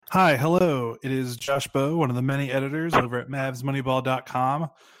Hi, hello. It is Josh Bowe, one of the many editors over at MavsMoneyball.com,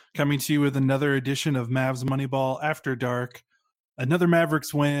 coming to you with another edition of Mavs Moneyball After Dark. Another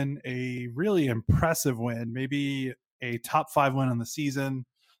Mavericks win, a really impressive win, maybe a top five win on the season.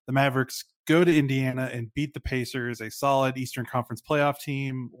 The Mavericks go to Indiana and beat the Pacers, a solid Eastern Conference playoff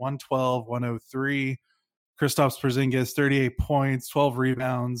team, 112-103. Kristaps Porzingis, 38 points, 12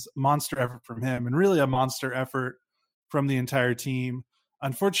 rebounds, monster effort from him, and really a monster effort from the entire team.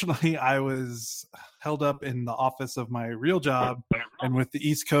 Unfortunately, I was held up in the office of my real job, and with the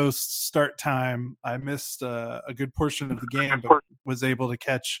East Coast start time, I missed a good portion of the game, but was able to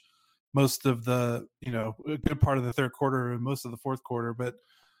catch most of a good part of the third quarter and most of the fourth quarter. But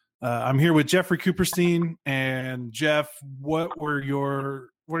I'm here with Jeffrey Cooperstein, and Jeff, what are your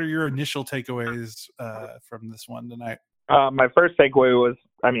initial takeaways from this one tonight? My first takeaway was,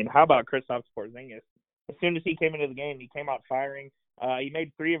 how about Kristaps Porzingis? As soon as he came into the game, he came out firing. He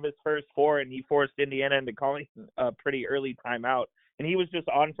made 3 of his first 4, and he forced Indiana into calling a pretty early timeout. And he was just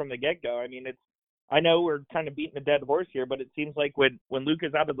on from the get-go. I know we're kind of beating a dead horse here, but it seems like when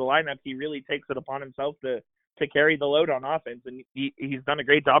Luka's out of the lineup, he really takes it upon himself to carry the load on offense, and he's done a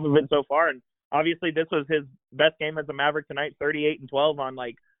great job of it so far. And obviously, this was his best game as a Maverick tonight, 38 and 12 on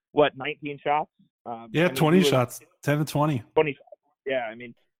 19 shots. 20 shots, 10 to 20. 20 shots. Yeah,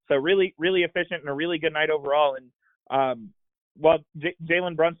 so really, really efficient and a really good night overall. And while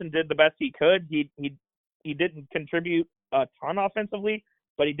Jalen Brunson did the best he could, he didn't contribute a ton offensively,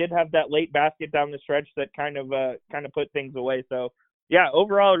 but he did have that late basket down the stretch that kind of put things away. So yeah,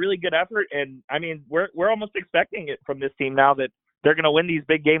 overall a really good effort. And we're almost expecting it from this team now that they're going to win these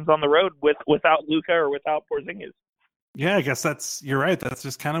big games on the road without Luka or without Porzingis. Yeah, I guess you're right. That's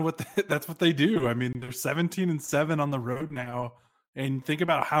just kind of that's what they do. They're 17-7 on the road now, and think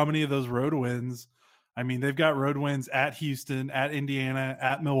about how many of those road wins. They've got road wins at Houston, at Indiana,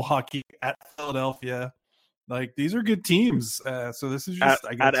 at Milwaukee, at Philadelphia. These are good teams. So this is just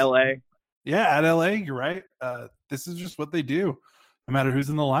at LA. Yeah, at LA. You're right. This is just what they do, no matter who's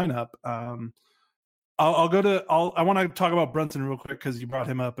in the lineup. I want to talk about Brunson real quick because you brought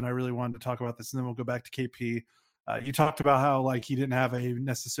him up, and I really wanted to talk about this, and then we'll go back to KP. You talked about how he didn't have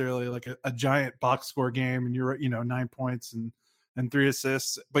necessarily a giant box score game, and you're 9 points and 3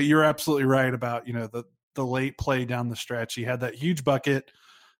 assists, but you're absolutely right about the late play down the stretch. He had that huge bucket,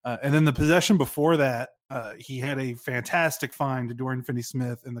 and then the possession before that, he had a fantastic find to Dorian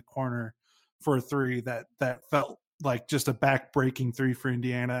Finney-Smith in the corner for a 3 that felt like just a back-breaking 3 for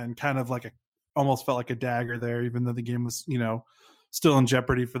Indiana, and kind of almost felt like a dagger there, even though the game was still in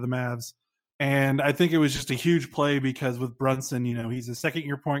jeopardy for the Mavs. And I think it was just a huge play because with Brunson, he's a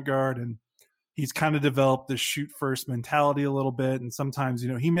second-year point guard, and he's kind of developed this shoot-first mentality a little bit. And sometimes,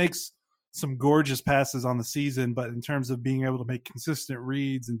 he makes some gorgeous passes on the season, but in terms of being able to make consistent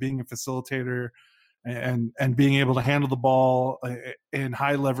reads and being a facilitator and being able to handle the ball in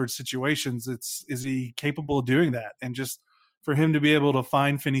high-leverage situations, is he capable of doing that? And just for him to be able to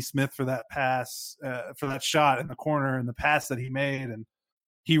find Finney-Smith for that pass, for that shot in the corner and the pass that he made, and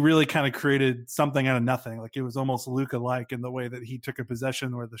he really kind of created something out of nothing. It was almost Luka-like in the way that he took a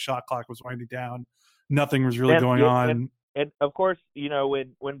possession where the shot clock was winding down. Nothing was really going on. And of course,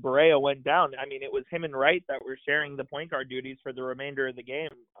 when Barea went down, it was him and Wright that were sharing the point guard duties for the remainder of the game.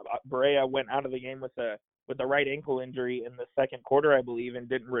 Barea went out of the game with a right ankle injury in the second quarter, I believe, and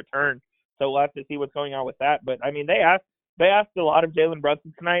didn't return. So we'll have to see what's going on with that. But they asked a lot of Jalen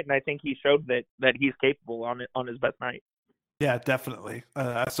Brunson tonight, and I think he showed that he's capable on his best night. Yeah, definitely.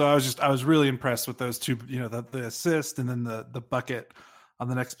 So I was really impressed with those two, the assist and then the bucket on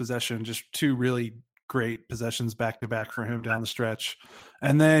the next possession, just 2 really great possessions back to back for him down the stretch.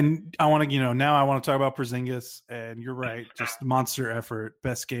 And then I want to, now I want to talk about Porzingis, and you're right, just monster effort,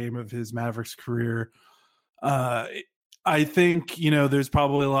 best game of his Mavericks career. I think, there's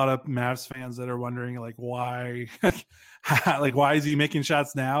probably a lot of Mavs fans that are wondering why, why is he making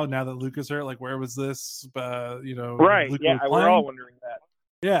shots now that Luka's hurt? Where was this? Right. Luka yeah. We're all wondering that.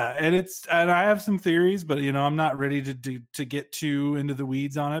 Yeah. And I have some theories, but I'm not ready to get too into the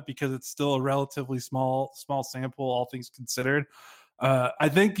weeds on it because it's still a relatively small sample, all things considered. I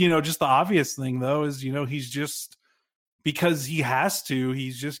think, just the obvious thing though, is, he's just, because he has to,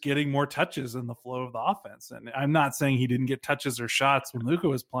 he's just getting more touches in the flow of the offense. And I'm not saying he didn't get touches or shots when Luka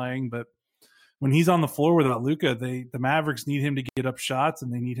was playing, but when he's on the floor without Luka, the Mavericks need him to get up shots,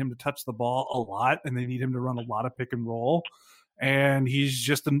 and they need him to touch the ball a lot, and they need him to run a lot of pick and roll. And he's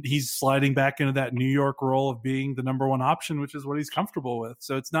sliding back into that New York role of being the number one option, which is what he's comfortable with.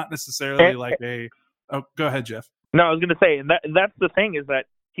 So it's not necessarily go ahead, Jeff. No, I was going to say, and that's the thing, is that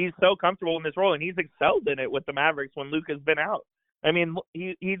he's so comfortable in this role, and he's excelled in it with the Mavericks when Luka's been out. I mean,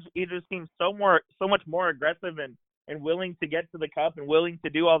 he just seems so much more aggressive and willing to get to the cup and willing to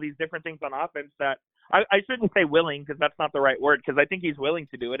do all these different things on offense that I shouldn't say willing because that's not the right word, because I think he's willing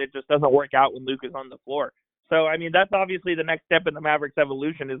to do it. It just doesn't work out when Luke is on the floor. So, I mean, that's obviously the next step in the Mavericks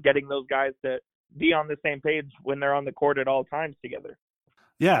evolution, is getting those guys to be on the same page when they're on the court at all times together.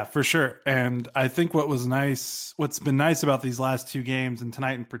 Yeah, for sure. And I think what's been nice about these last two games, and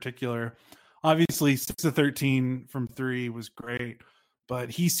tonight in particular, obviously 6 of 13 from three was great, but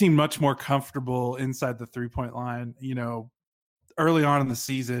he seemed much more comfortable inside the 3-point line. You know, early on in the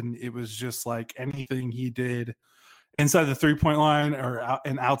season, it was just like anything he did inside the 3-point line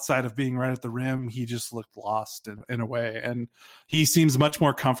and outside of being right at the rim, he just looked lost in a way. And he seems much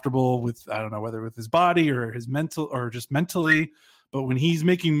more comfortable with, I don't know, whether with his body or his mental or just mentally, but when he's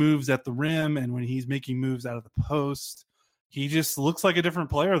making moves at the rim and when he's making moves out of the post, he just looks like a different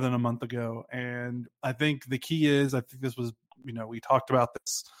player than a month ago. And I think the key is, I think this was, you know, we talked about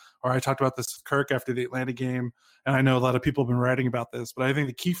this, or I talked about this with Kirk after the Atlanta game, and I know a lot of people have been writing about this, but I think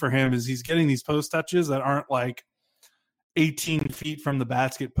the key for him is he's getting these post touches that aren't like 18 feet from the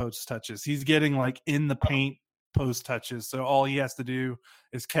basket post touches. He's getting like in the paint post touches. So all he has to do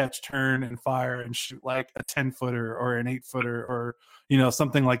is catch, turn, and fire and shoot like a 10-footer or an 8-footer or, you know,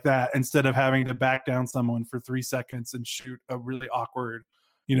 something like that, instead of having to back down someone for 3 seconds and shoot a really awkward,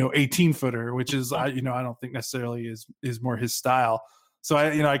 you know, 18-footer, which is, I don't think necessarily is more his style. So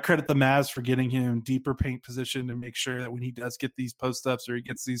I credit the Mavs for getting him deeper paint position to make sure that when he does get these post ups or he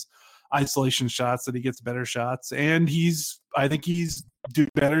gets these isolation shots, that he gets better shots. And I think he's do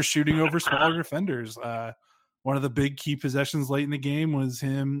better shooting over smaller defenders. One of the big key possessions late in the game was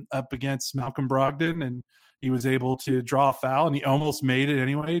him up against Malcolm Brogdon, and he was able to draw a foul, and he almost made it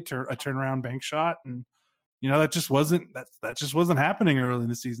anyway, to a turnaround bank shot. And you know, that just wasn't happening early in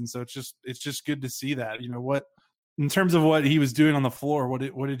the season. So it's just good to see that. You know, what in terms of what he was doing on the floor, what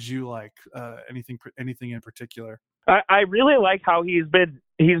did you like? Anything in particular? I really like how he's been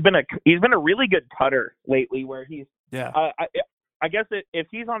a really good cutter lately, where he's I guess if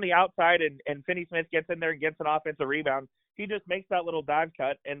he's on the outside and Finney Smith gets in there and gets an offensive rebound, he just makes that little dive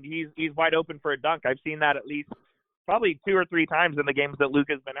cut and he's wide open for a dunk. I've seen that at least probably 2 or 3 times in the games that Luke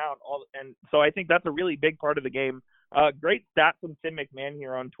has been out. And so I think that's a really big part of the game. Great stat from Tim McMahon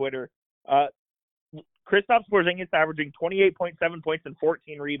here on Twitter. Kristaps Porzingis averaging 28.7 points and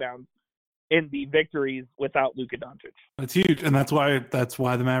 14 rebounds in the victories without Luka Doncic. That's huge, and that's why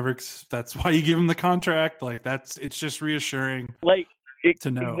the Mavericks. That's why you give him the contract. Like it's just reassuring.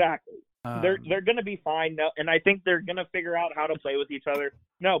 To know exactly. They're going to be fine, and I think they're going to figure out how to play with each other.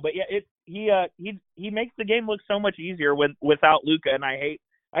 No, but yeah, he makes the game look so much easier without Luka, and I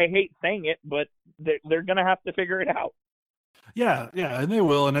hate saying it, but they're going to have to figure it out. Yeah, and they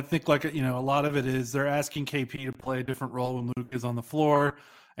will. And I think, like, you know, a lot of it is they're asking KP to play a different role when Luke is on the floor,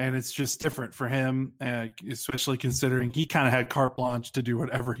 and it's just different for him, especially considering he kind of had carte blanche to do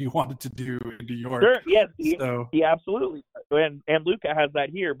whatever he wanted to do in New York. Sure, yes, he absolutely. And Luka has that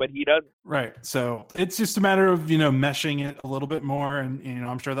here, but he doesn't. Right. So it's just a matter of, you know, meshing it a little bit more, and, you know,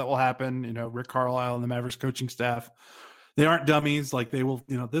 I'm sure that will happen. You know, Rick Carlisle and the Mavericks coaching staff, they aren't dummies. Like, they will,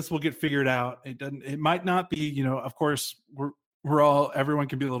 you know, this will get figured out. It might not be, you know, of course, everyone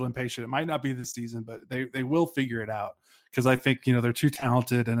can be a little impatient. It might not be this season, but they will figure it out, because I think, you know, they're too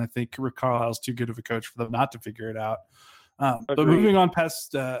talented, and I think Rick Carlisle's too good of a coach for them not to figure it out. But moving on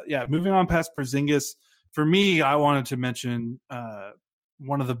past Porzingis, for me, I wanted to mention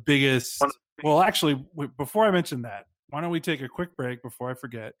one of the biggest. Well, actually, before I mention that, why don't we take a quick break before I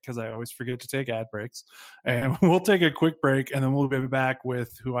forget, because I always forget to take ad breaks. And we'll take a quick break, and then we'll be back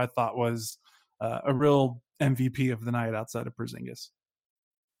with who I thought was a real MVP of the night outside of Porzingis.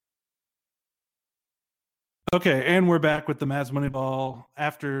 Okay, and we're back with the Mavs Moneyball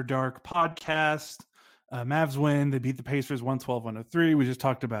After Dark podcast. Mavs win. They beat the Pacers 112-103. We just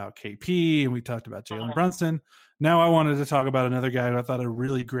talked about KP, and we talked about Jalen Brunson. Now I wanted to talk about another guy who I thought had a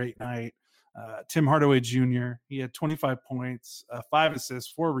really great night, Tim Hardaway Jr. He had 25 points, 5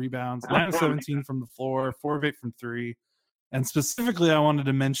 assists, 4 rebounds, 9 of 17 from the floor, 4 of 8 from 3. And specifically, I wanted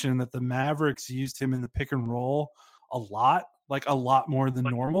to mention that the Mavericks used him in the pick and roll a lot more than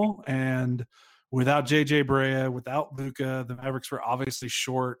normal. And without JJ Barea, without Luka, the Mavericks were obviously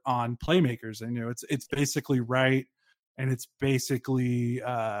short on playmakers. And, you know, it's basically Wright, and it's basically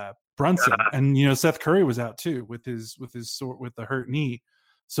Brunson. And, you know, Seth Curry was out too with the hurt knee.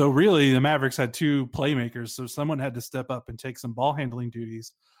 So really, the Mavericks had 2 playmakers. So someone had to step up and take some ball handling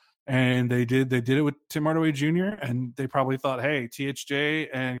duties. And they did it with Tim Hardaway Jr. And they probably thought, hey, THJ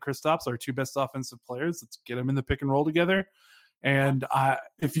and Kristaps are 2 best offensive players. Let's get them in the pick and roll together. And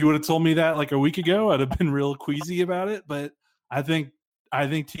if you would have told me that like a week ago, I'd have been real queasy about it. But I think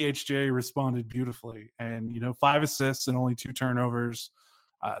THJ responded beautifully, and 5 assists and only 2 turnovers.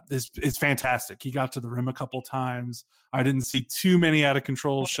 This is fantastic. He got to the rim a couple times. I didn't see too many out of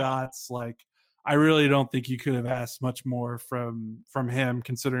control shots. Like, I really don't think you could have asked much more from him,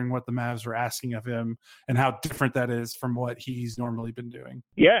 considering what the Mavs were asking of him and how different that is from what he's normally been doing.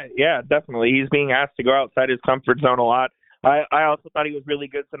 Yeah, definitely. He's being asked to go outside his comfort zone a lot. I also thought he was really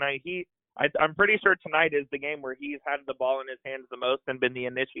good tonight. I'm pretty sure tonight is the game where he's had the ball in his hands the most and been the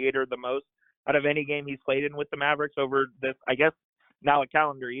initiator the most out of any game he's played in with the Mavericks over this, I guess, now a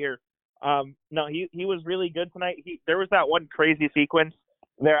calendar year. No, he was really good tonight. There was that one crazy sequence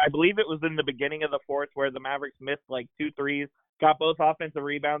there. I believe it was in the beginning of the fourth where the Mavericks missed like 2 threes, got both offensive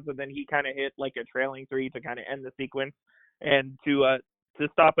rebounds, and then he kind of hit like a trailing 3 to kind of end the sequence and to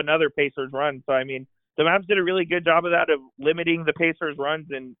stop another Pacers run. So, I mean, the Mavs did a really good job of that, of limiting the Pacers runs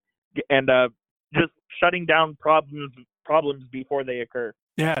and just shutting down problems before they occur.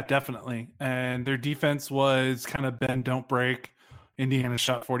 Yeah, definitely. And their defense was kind of bend, don't break. Indiana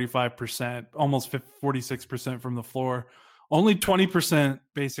shot 45%, almost 46% from the floor. Only 20%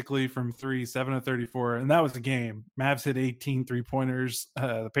 basically from 3, 7 of 34. And that was a game. Mavs hit 18 3-pointers.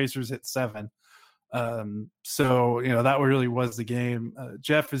 The Pacers hit 7. So, that really was the game.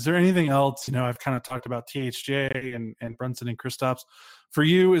 Jeff, is there anything else? I've kind of talked about THJ and Brunson and Kristaps. For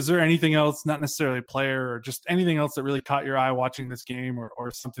you, is there anything else, not necessarily a player or just anything else that really caught your eye watching this game,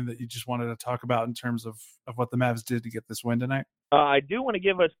 or something that you just wanted to talk about in terms of what the Mavs did to get this win tonight? I do want to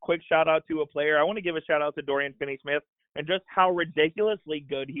give a quick shout out to a player. I want to give a shout out to Dorian Finney-Smith and just how ridiculously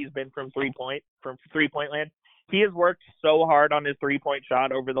good he's been from three-point land. He has worked so hard on his 3-point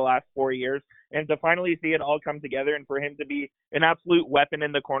shot over the last 4 years, and to finally see it all come together and for him to be an absolute weapon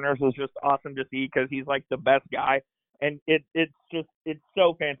in the corners was just awesome to see, because he's like the best guy. And it's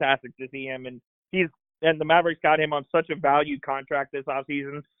so fantastic to see him. And the Mavericks got him on such a valued contract this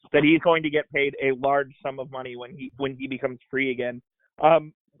offseason that he's going to get paid a large sum of money when he becomes free again.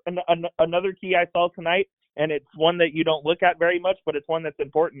 Another key I saw tonight, and it's one that you don't look at very much, but it's one that's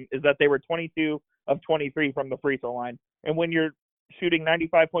important, is that they were 22 of 23 from the free throw line. And when you're shooting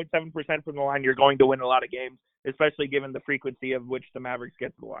 95.7% from the line, you're going to win a lot of games, especially given the frequency of which the Mavericks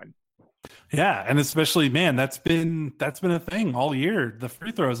get to the line. Yeah, and especially, man, that's been a thing all year. The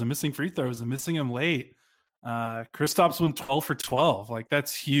free throws and missing free throws and missing them late. Kristaps went 12 for 12. Like,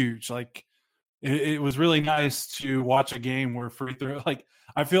 that's huge. Like, it was really nice to watch a game where free throw, like,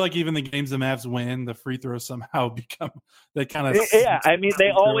 I feel like even the games the Mavs win, the free throws somehow become, they kind of. Yeah, I mean,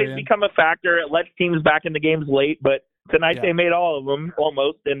 they always become a factor. It lets teams back in the games late, but tonight they made all of them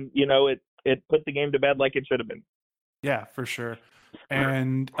almost, and, it put the game to bed like it should have been. Yeah, for sure.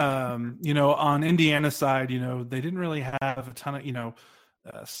 And, on Indiana's side, they didn't really have a ton of,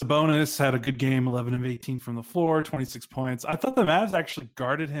 Sabonis had a good game, 11 of 18 from the floor, 26 points. I thought the Mavs actually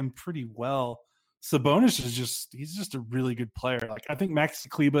guarded him pretty well. Sabonis he's just a really good player. Like, I think Maxi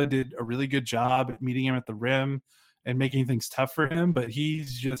Kleber did a really good job at meeting him at the rim and making things tough for him, but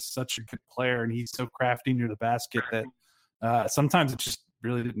he's just such a good player, and he's so crafty near the basket that sometimes it just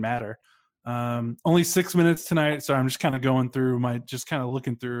really didn't matter. Only 6 minutes tonight, so I'm just kind of going through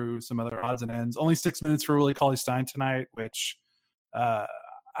looking through some other odds and ends. Only 6 minutes for Willie Cauley-Stein tonight, which I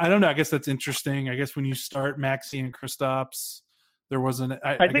don't know. I guess that's interesting. I guess when you start Maxi and Kristaps, there wasn't.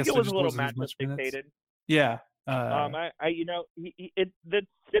 I think it was a little matchup dictated. Yeah. It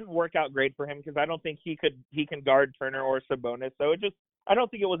didn't work out great for him, because I don't think he can guard Turner or Sabonis. So I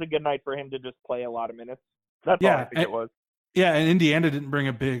don't think it was a good night for him to just play a lot of minutes. That's all I think it was. Yeah, and Indiana didn't bring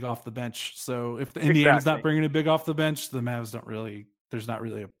a big off the bench. So if Indiana's not bringing a big off the bench, the Mavs there's not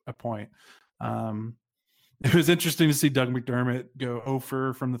really a point. It was interesting to see Doug McDermott go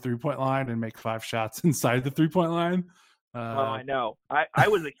 0 from the 3-point line and make 5 shots inside the 3-point line. I know. I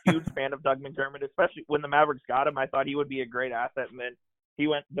was a huge fan of Doug McDermott, especially when the Mavericks got him. I thought he would be a great asset, and then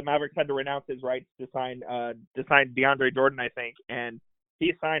the Mavericks had to renounce his rights to sign DeAndre Jordan, I think, and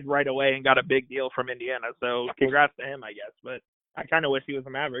he signed right away and got a big deal from Indiana. So congrats to him, I guess. But I kind of wish he was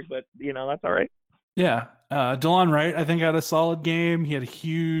a Maverick, but that's all right. Yeah. DeLon Wright, I think, had a solid game. He had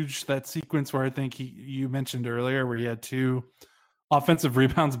that sequence where I think you mentioned earlier where he had 2 offensive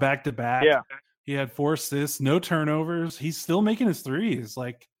rebounds back to back. Yeah. He had 4 assists, no turnovers. He's still making his threes.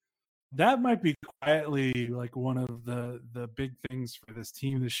 Like, that might be quietly like one of the big things for this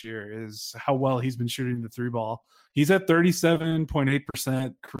team this year is how well he's been shooting the 3 ball. He's at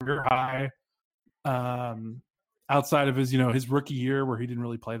 37.8% career high. Outside of his, his rookie year where he didn't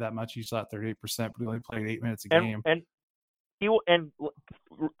really play that much, he shot 38%, but he only played 8 minutes a game. And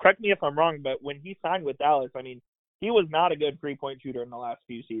correct me if I'm wrong, but when he signed with Dallas, I mean, he was not a good 3-point shooter in the last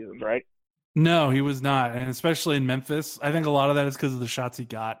few seasons, right? No, he was not, and especially in Memphis. I think a lot of that is because of the shots he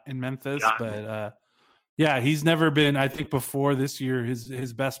got in Memphis. But yeah, he's never been. I think before this year,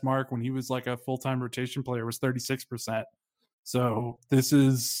 his best mark when he was like a full-time rotation player was 36%. So this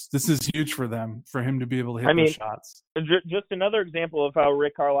is huge for them, for him to be able to hit those shots. Just another example of how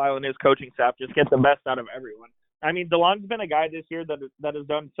Rick Carlisle and his coaching staff just get the best out of everyone. I mean, DeLonge's been a guy this year that has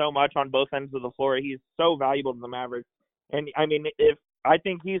done so much on both ends of the floor. He's so valuable to the Mavericks. And I mean, I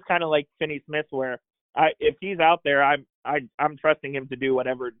think he's kind of like Finney Smith, where if he's out there, I'm trusting him to do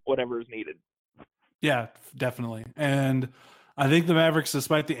whatever is needed. Yeah, definitely. And I think the Mavericks,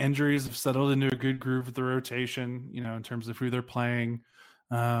 despite the injuries, have settled into a good groove with the rotation, in terms of who they're playing.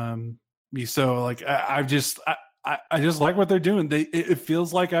 So like, I just like what they're doing. It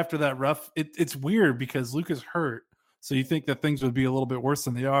feels like after that rough, it's weird because Luka's hurt. So you think that things would be a little bit worse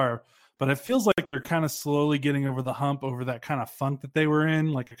than they are, but it feels like they're kind of slowly getting over the hump, over that kind of funk that they were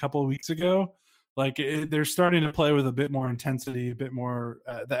in like a couple of weeks ago. Like they're starting to play with a bit more intensity, a bit more,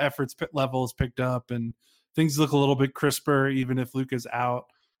 the efforts level is picked up and things look a little bit crisper, even if Luka's out.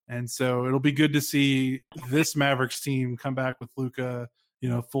 And so it'll be good to see this Mavericks team come back with Luka,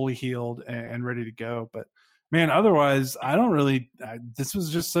 fully healed and ready to go. But man, otherwise, I don't really. This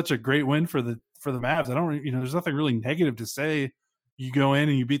was just such a great win for the Mavs. I don't, there's nothing really negative to say. You go in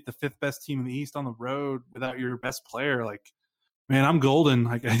and you beat the 5th best team in the East on the road without your best player. Like, man, I'm golden.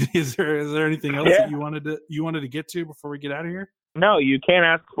 Like, is there anything else that you wanted to get to before we get out of here? No, you can't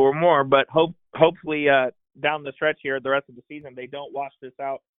ask for more. But hopefully, down the stretch here, the rest of the season, they don't wash this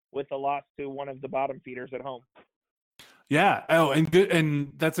out with a loss to one of the bottom feeders at home. Yeah. Oh,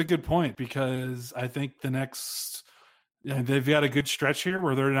 and that's a good point, because I think they've got a good stretch here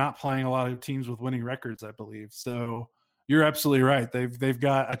where they're not playing a lot of teams with winning records, I believe. So you're absolutely right. They've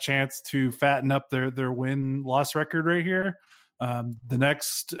got a chance to fatten up their win-loss record right here. The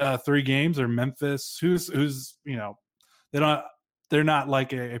next 3 games are Memphis, who's they're not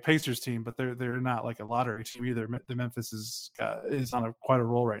like a Pacers team, but they're not like a lottery team either. The Memphis is on quite a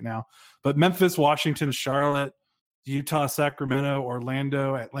roll right now. But Memphis, Washington, Charlotte, Utah, Sacramento,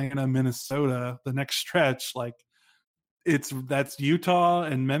 Orlando, Atlanta, Minnesota. The next stretch, like that's Utah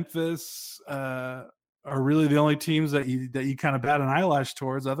and Memphis are really the only teams that you kind of bat an eyelash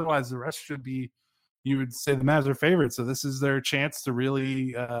towards. Otherwise, the rest should be. You would say the Mavs are favorites. So this is their chance to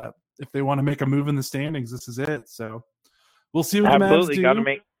really, if they want to make a move in the standings, this is it. So we'll see what the Mavs do.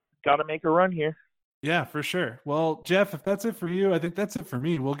 Gotta make a run here. Yeah, for sure. Well, Jeff, if that's it for you, I think that's it for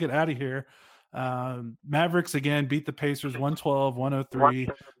me. We'll get out of here. Mavericks again beat the Pacers 112-103.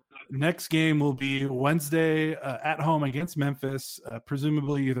 Next game will be Wednesday at home against Memphis.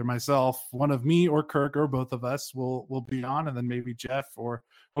 Presumably either myself, one of me, or Kirk, or both of us will be on, and then maybe Jeff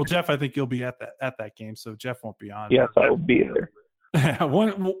Jeff, I think you'll be at that game, so Jeff won't be on. Yes, I will be there.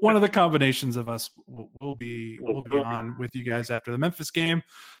 One of the combinations of us will be on with you guys after the Memphis game.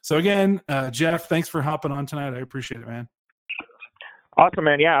 So again, Jeff, thanks for hopping on tonight. I appreciate it, man. Awesome,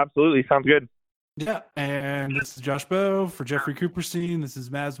 man. Yeah, absolutely. Sounds good. Yeah, and this is Josh Bowe for Jeffrey Cooperstein. This is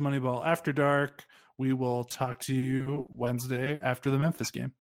Mavs Moneyball After Dark. We will talk to you Wednesday after the Memphis game.